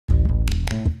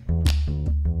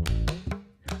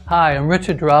Hi, I'm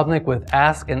Richard Drobnick with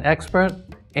Ask an Expert,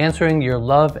 answering your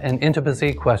love and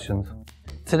intimacy questions.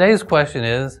 Today's question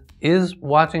is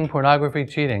watching pornography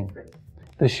cheating?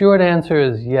 The short answer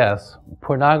is yes.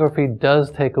 Pornography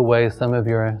does take away some of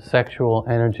your sexual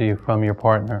energy from your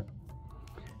partner.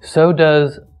 So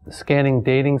does scanning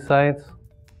dating sites,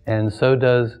 and so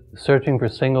does searching for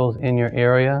singles in your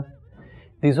area.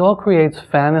 These all creates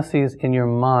fantasies in your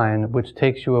mind which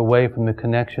takes you away from the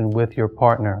connection with your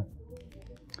partner.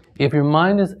 If your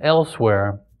mind is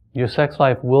elsewhere, your sex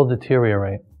life will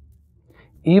deteriorate.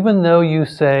 Even though you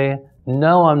say,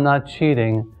 "No, I'm not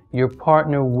cheating," your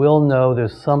partner will know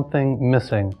there's something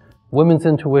missing. Women's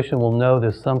intuition will know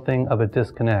there's something of a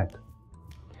disconnect.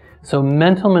 So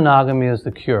mental monogamy is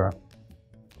the cure.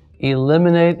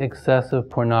 Eliminate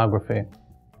excessive pornography.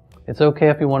 It's okay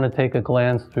if you want to take a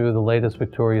glance through the latest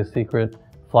Victoria's Secret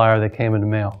flyer that came in the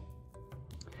mail.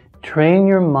 Train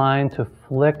your mind to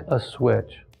flick a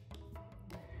switch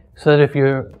so that if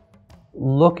you're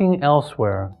looking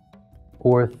elsewhere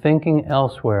or thinking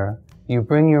elsewhere, you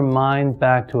bring your mind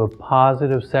back to a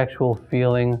positive sexual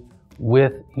feeling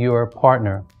with your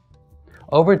partner.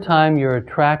 Over time, your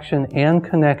attraction and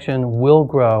connection will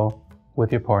grow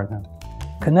with your partner.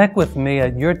 Connect with me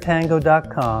at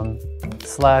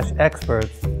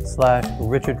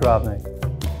YourTango.com/experts/Richard Drobnick.